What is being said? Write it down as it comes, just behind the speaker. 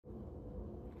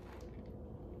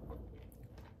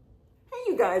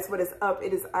you guys, what is up?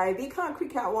 It is I, the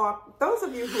Concrete Catwalk. Those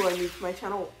of you who are new to my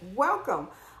channel, welcome.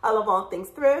 I love all things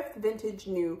thrift, vintage,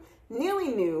 new, nearly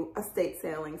new, estate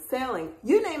sailing,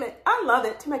 you name it, I love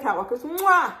it. To my catwalkers,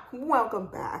 mwah, welcome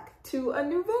back to a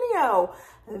new video.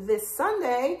 This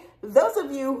Sunday, those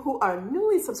of you who are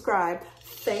newly subscribed,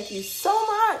 thank you so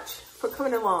much for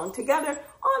coming along together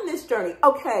on this journey.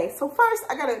 Okay, so first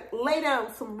I gotta lay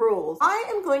down some rules.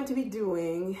 I am going to be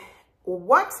doing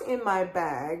what's in my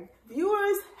bag.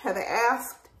 Viewers have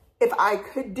asked if I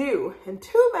could do, and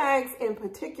two bags in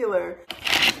particular,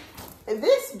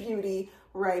 this beauty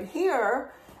right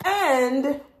here,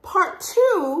 and part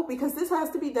two, because this has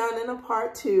to be done in a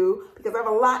part two, because I have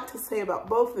a lot to say about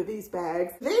both of these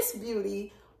bags. This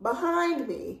beauty behind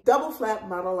me, double flap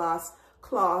monoloss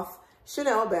cloth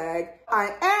Chanel bag.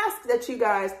 I ask that you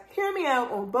guys hear me out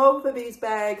on both of these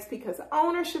bags because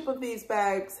ownership of these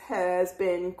bags has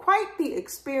been quite the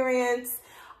experience.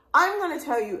 I'm going to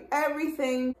tell you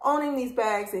everything owning these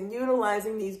bags and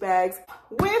utilizing these bags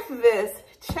with this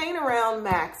chain around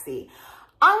Maxi.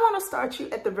 I want to start you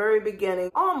at the very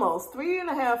beginning. Almost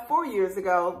 3.5, 4 years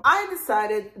ago, I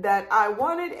decided that I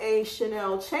wanted a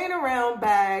Chanel chain around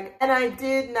bag, and I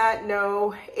did not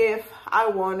know if I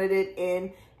wanted it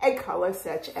in a color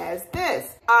such as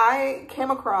this. I came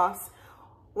across,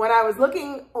 when I was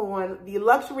looking on the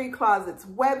Luxury Closet's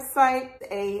website,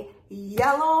 a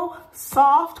yellow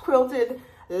soft quilted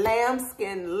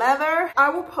lambskin leather. I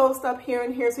will post up here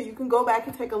and here so you can go back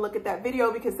and take a look at that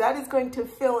video, because that is going to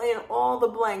fill in all the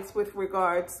blanks with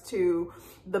regards to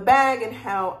the bag and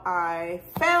how I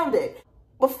found it.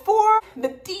 Before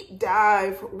the deep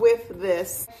dive with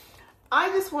this, I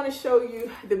just want to show you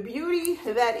the beauty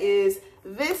that is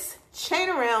this chain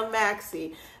around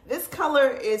Maxi. This color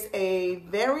is a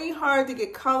very hard to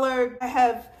get color. I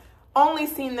have only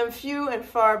seen them few and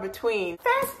far between.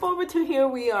 Fast forward to here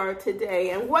we are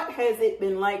today, and what has it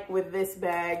been like with this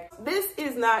bag? This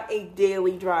is not a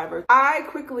daily driver. I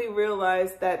quickly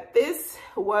realized that this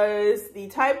was the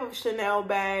type of Chanel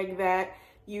bag that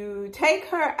you take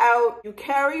her out, you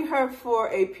carry her for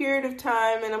a period of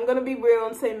time, and I'm gonna be real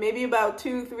and say maybe about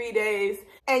 2-3 days,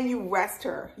 and you rest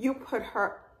her. You put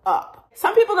her up.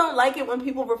 Some people don't like it when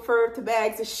people refer to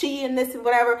bags as she and this and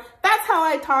whatever. That's how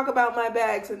I talk about my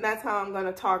bags, and that's how I'm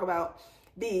gonna talk about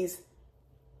these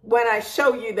when I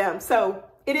show you them. So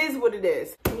it is what it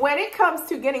is. When it comes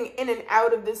to getting in and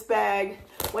out of this bag,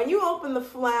 when you open the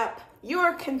flap, you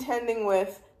are contending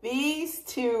with these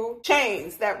two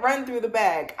chains that run through the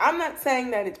bag. I'm not saying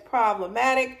that it's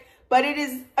problematic, but it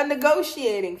is a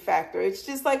negotiating factor. It's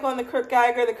just like on the Kurt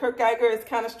Geiger. The Kurt Geiger is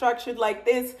kind of structured like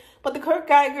this, but the Kurt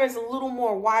Geiger is a little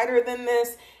more wider than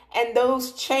this, and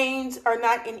those chains are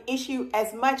not an issue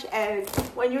as much as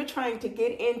when you're trying to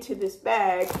get into this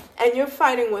bag and you're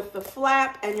fighting with the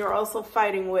flap, and you're also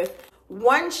fighting with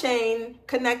one chain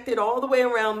connected all the way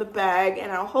around the bag,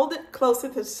 and I'll hold it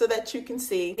closer so that you can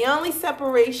see. The only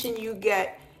separation you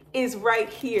get is right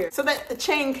here so that the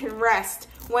chain can rest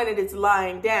when it is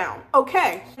lying down.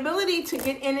 Okay, ability to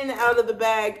get in and out of the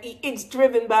bag, it's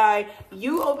driven by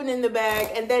you opening the bag,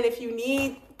 and then if you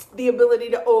need the ability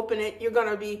to open it, you're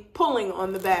gonna be pulling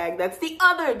on the bag. That's the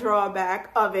other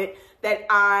drawback of it that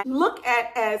I look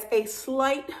at as a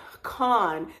slight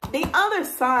con. The other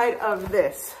side of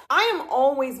this, I am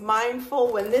always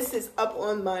mindful when this is up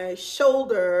on my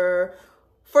shoulder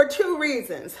for two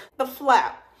reasons. The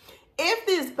flap. If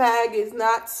this bag is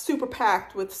not super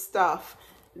packed with stuff,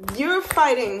 you're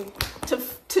fighting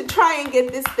to try and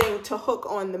get this thing to hook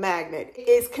on the magnet.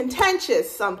 It's contentious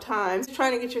sometimes. You're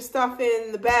trying to get your stuff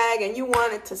in the bag and you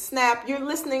want it to snap. You're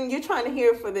listening, you're trying to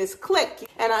hear for this click.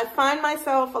 And I find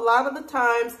myself a lot of the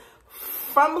times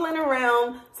fumbling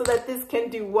around so that this can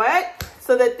do what?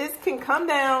 So that this can come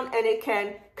down and it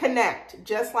can connect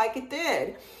just like it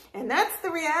did. And that's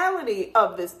the reality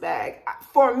of this bag.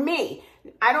 For me,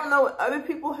 I don't know what other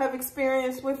people have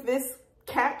experienced with this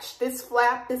catch, this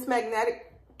flap, this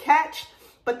magnetic catch,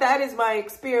 but that is my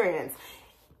experience.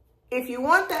 If you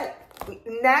want that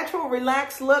natural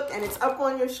relaxed look and it's up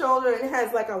on your shoulder and it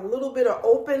has like a little bit of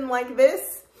open like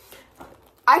this,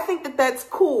 I think that that's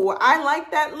cool. I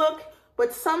like that look.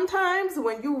 But sometimes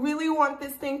when you really want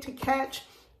this thing to catch,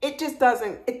 it just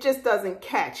doesn't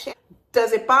catch.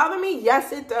 Does it bother me?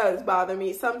 Yes, it does bother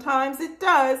me. Sometimes it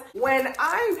does. When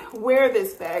I wear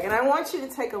this bag, and I want you to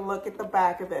take a look at the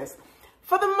back of this.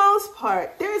 For the most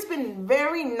part, there's been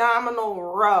very nominal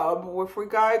rub with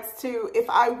regards to if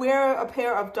I wear a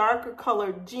pair of darker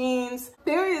colored jeans.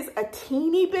 There is a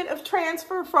teeny bit of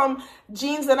transfer from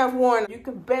jeans that I've worn. You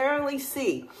can barely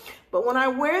see. But when I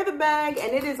wear the bag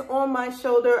and it is on my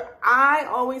shoulder, I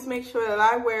always make sure that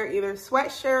I wear either a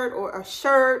sweatshirt or a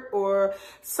shirt or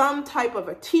some type of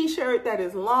a t-shirt that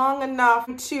is long enough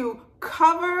to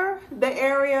cover the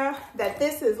area that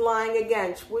this is lying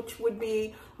against, which would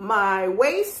be my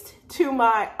waist to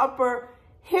my upper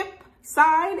hip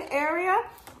side area.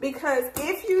 Because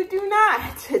if you do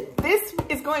not, this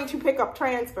is going to pick up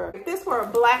transfer. If this were a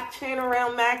black chain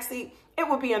around Maxi, it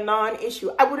would be a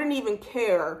non-issue. I wouldn't even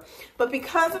care. But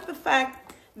because of the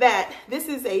fact that this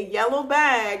is a yellow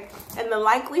bag and the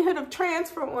likelihood of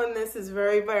transfer on this is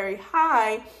very, very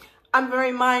high, I'm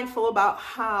very mindful about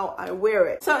how I wear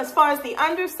it. So as far as the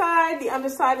underside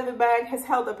of the bag has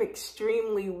held up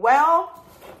extremely well.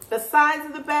 The sides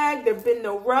of the bag, there have been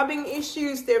no rubbing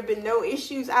issues. There have been no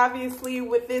issues, obviously,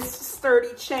 with this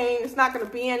sturdy chain. It's not going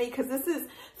to be any because this is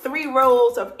 3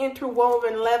 rolls of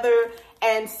interwoven leather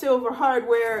and silver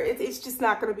hardware. It's just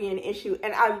not going to be an issue,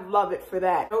 and I love it for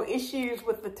that. No issues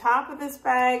with the top of this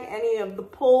bag, any of the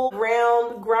pull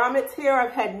round grommets here.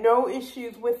 I've had no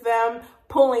issues with them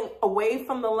pulling away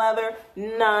from the leather.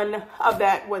 None of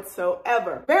that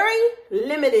whatsoever. Very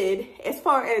limited as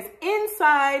far as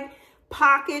inside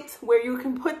pockets where you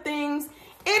can put things.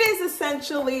 It is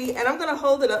essentially, and I'm going to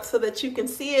hold it up so that you can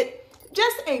see it,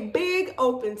 just a big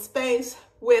open space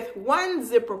with 1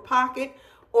 zipper pocket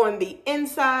on the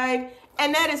inside,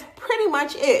 and that is pretty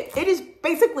much it. It is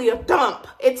basically a dump.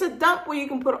 It's a dump where you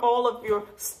can put all of your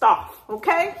stuff,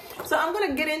 okay? So I'm going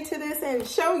to get into this and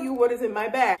show you what is in my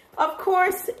bag. Of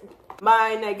course,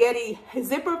 my Nageti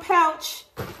zipper pouch,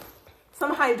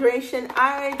 some hydration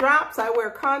eye drops. I wear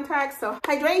contacts, so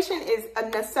hydration is a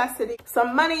necessity.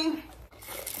 Some money,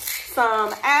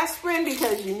 some aspirin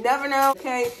because you never know.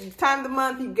 Okay, time of the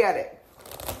month, you get it.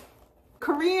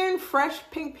 Korean fresh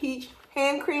pink peach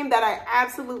hand cream that I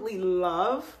absolutely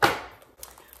love.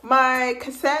 My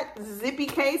cassette zippy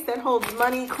case that holds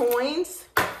money, coins.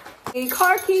 A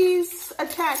car keys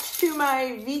attached to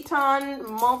my Vuitton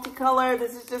multicolor.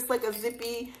 This is just like a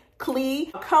zippy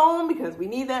comb because we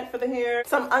need that for the hair.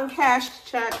 Some uncashed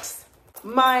checks.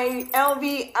 My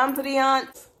LV Ampliant.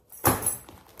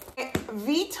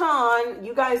 Vuitton,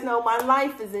 you guys know my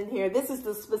life is in here. This is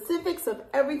the specifics of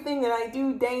everything that I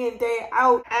do day in, day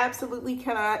out. Absolutely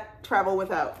cannot travel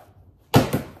without.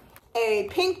 A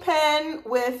pink pen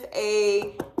with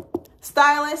a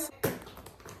stylus.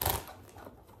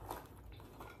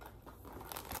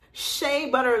 Shea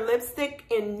Butter lipstick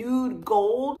in nude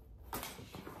gold.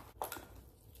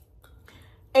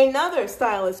 Another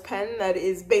stylus pen that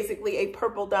is basically a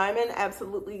purple diamond.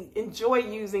 Absolutely enjoy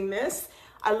using this.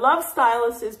 I love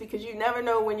styluses because you never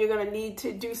know when you're going to need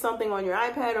to do something on your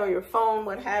iPad or your phone,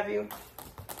 what have you.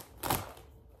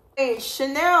 A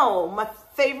Chanel, my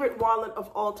favorite wallet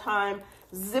of all time,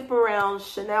 zip around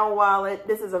Chanel wallet.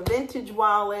 This is a vintage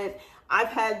wallet. I've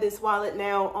had this wallet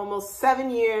now almost 7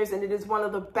 years, and it is one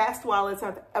of the best wallets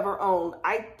I've ever owned.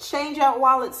 I change out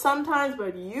wallets sometimes,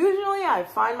 but usually I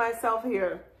find myself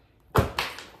here.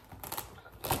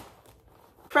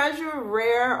 Treasure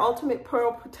Rare Ultimate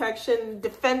Pearl Protection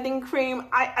Defending Cream.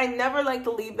 I never like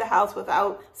to leave the house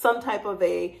without some type of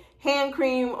a hand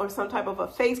cream or some type of a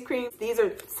face cream. These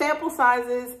are sample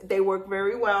sizes. They work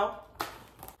very well.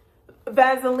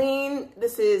 Vaseline.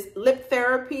 This is Lip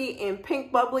Therapy in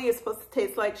Pink Bubbly. It's supposed to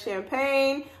taste like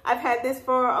champagne. I've had this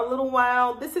for a little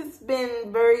while. This has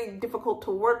been very difficult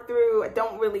to work through. I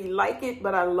don't really like it,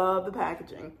 but I love the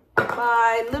packaging.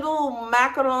 My little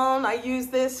macaron, I use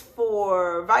this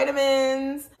for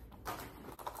vitamins.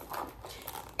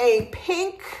 A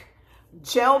pink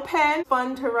gel pen,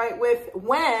 fun to write with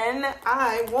when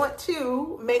I want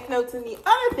to make notes. And the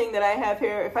other thing that I have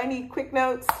here, if I need quick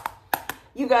notes,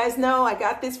 you guys know I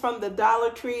got this from the Dollar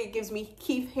Tree. It gives me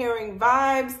Keith Haring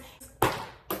vibes.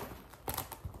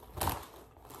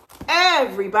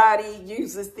 Everybody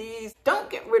uses these. Don't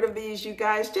get rid of these, you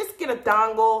guys. Just get a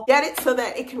dongle. Get it so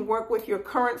that it can work with your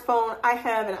current phone. I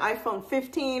have an iPhone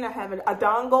 15. I have a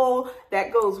dongle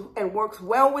that goes and works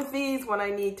well with these when I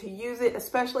need to use it,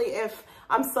 especially if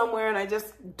I'm somewhere and I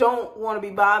just don't want to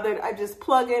be bothered. I just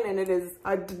plug in and it is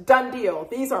a done deal.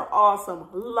 These are awesome.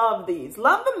 Love these.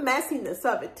 Love the messiness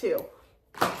of it too.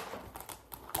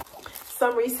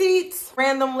 Some receipts,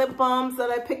 random lip balms that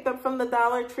I picked up from the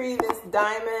Dollar Tree, this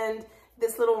diamond,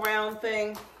 this little round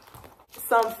thing.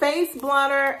 some face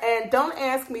blotter, and don't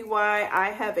ask me why I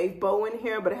have a bow in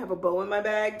here, but I have a bow in my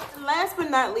bag. Last but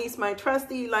not least, my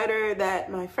trusty lighter that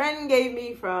my friend gave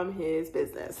me from his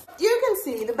business. You can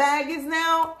see the bag is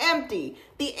now empty.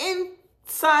 The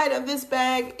inside of this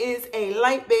bag is a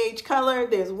light beige color.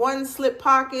 There's one slip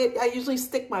pocket. I usually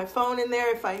stick my phone in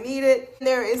there if I need it.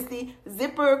 There is the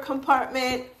zipper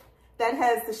compartment that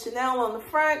has the Chanel on the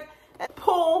front and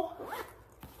pull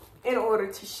in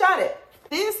order to shut it.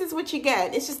 This is what you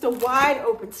get. It's just a wide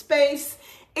open space.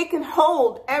 It can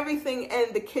hold everything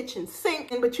in the kitchen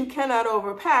sink, but you cannot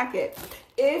overpack it.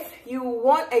 If you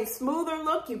want a smoother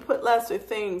look, you put lesser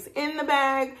things in the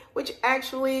bag, which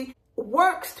actually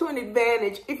works to an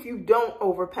advantage if you don't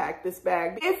overpack this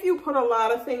bag. If you put a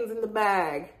lot of things in the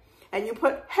bag, and you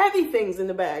put heavy things in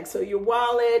the bag, so your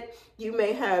wallet, you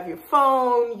may have your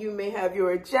phone, you may have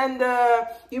your agenda,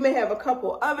 you may have a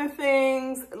couple other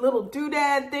things, little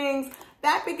doodad things,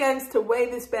 that begins to weigh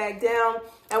this bag down.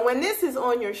 And when this is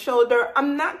on your shoulder,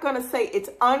 I'm not gonna say it's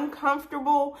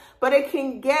uncomfortable, but it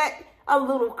can get a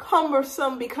little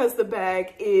cumbersome because the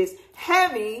bag is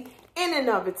heavy in and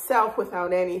of itself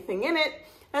without anything in it.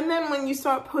 And then when you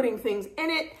start putting things in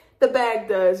it, the bag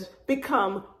does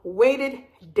become weighted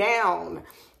down.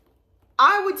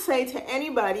 I would say to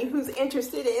anybody who's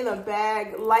interested in a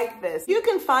bag like this, you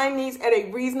can find these at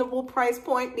a reasonable price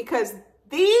point because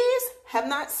these have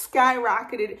not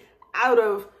skyrocketed out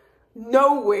of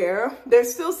nowhere. They're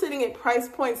still sitting at price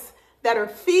points that are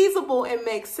feasible and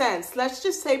make sense. Let's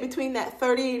just say between that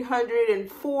 $3,800 and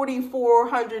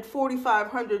 $4,400,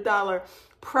 $4,500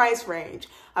 price range.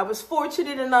 I was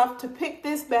fortunate enough to pick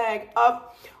this bag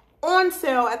up on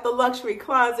sale at the Luxury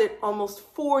Closet almost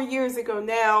 4 years ago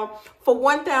now for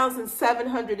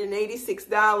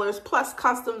 $1,786 plus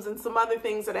customs and some other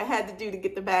things that I had to do to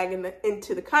get the bag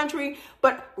into the country,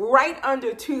 but right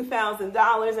under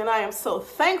 $2,000. And I am so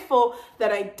thankful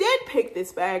that I did pick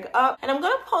this bag up. And I'm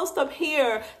gonna post up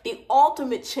here the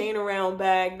ultimate chain around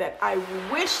bag that I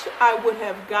wish I would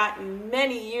have gotten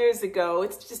many years ago.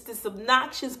 It's just this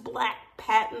obnoxious black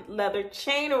patent leather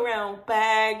chain around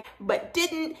bag, but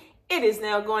didn't. It is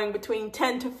now going between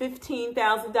 $10,000 to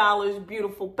 $15,000,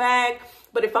 beautiful bag.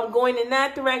 But if I'm going in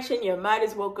that direction, you might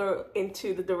as well go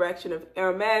into the direction of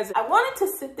Hermes. I wanted to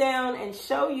sit down and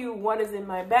show you what is in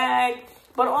my bag,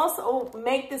 but also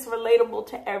make this relatable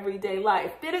to everyday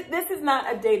life. This is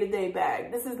not a day-to-day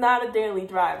bag. This is not a daily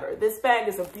driver. This bag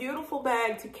is a beautiful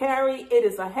bag to carry. It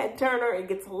is a head turner. It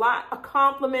gets a lot of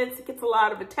compliments. It gets a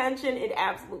lot of attention. It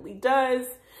absolutely does.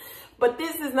 But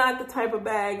this is not the type of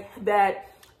bag that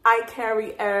I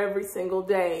carry every single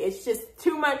day. It's just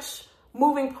too much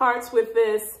moving parts with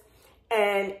this.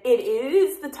 And it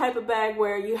is the type of bag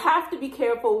where you have to be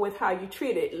careful with how you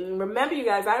treat it. And remember, you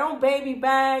guys, I don't baby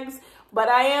bags, but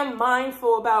I am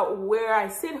mindful about where I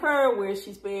sit her, where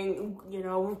she's being, you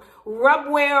know, rub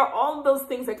wear, all of those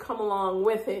things that come along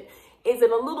with it. Is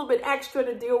it a little bit extra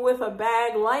to deal with a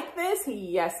bag like this?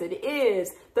 Yes, it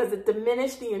is. Does it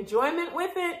diminish the enjoyment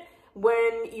with it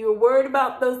when you're worried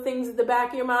about those things at the back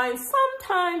of your mind?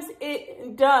 Sometimes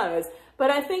it does.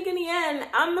 But I think in the end,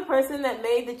 I'm the person that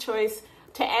made the choice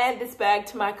to add this bag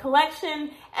to my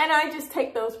collection, and I just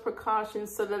take those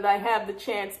precautions so that I have the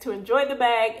chance to enjoy the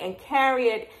bag and carry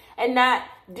it and not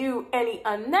do any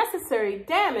unnecessary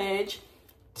damage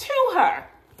to her.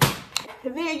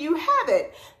 There you have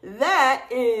it. That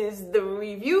is the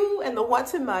review and the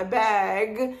what's in my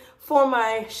bag for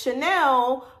my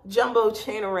Chanel jumbo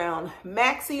chain around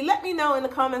Maxi. Let me know in the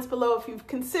comments below if you've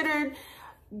considered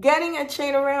getting a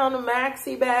chain around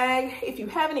Maxi bag. If you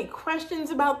have any questions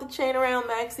about the chain around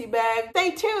Maxi bag,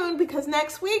 stay tuned because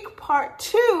next week, part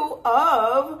 2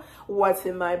 of what's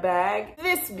in my bag,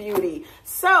 this beauty.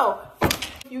 So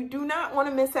if you do not want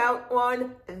to miss out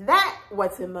on that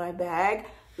what's in my bag,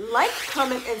 like,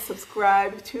 comment, and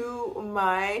subscribe to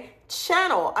my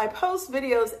channel. I post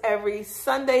videos every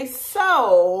Sunday,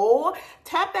 so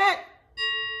tap that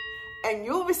and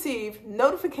you'll receive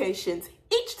notifications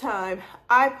each time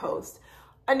I post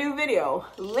a new video.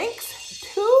 Links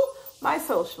to my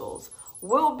socials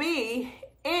will be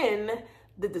in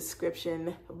the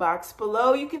description box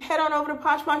below. You can head on over to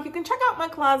Poshmark. You can check out my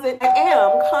closet. I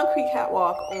am Concrete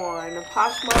Catwalk on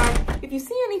Poshmark. If you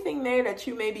see anything there that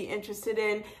you may be interested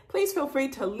in, please feel free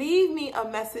to leave me a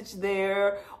message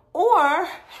there or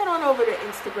head on over to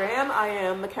Instagram. I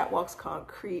am the Catwalks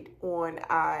Concrete on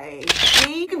IG.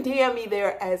 You can DM me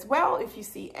there as well if you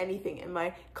see anything in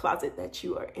my closet that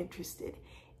you are interested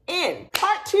in.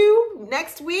 Part 2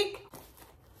 next week.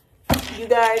 You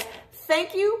guys,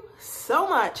 thank you so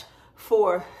much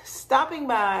for stopping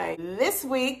by this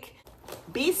week.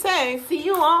 Be safe. See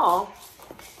you all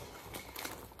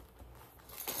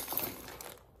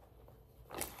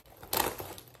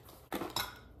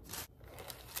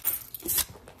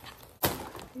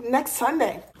next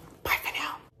Sunday.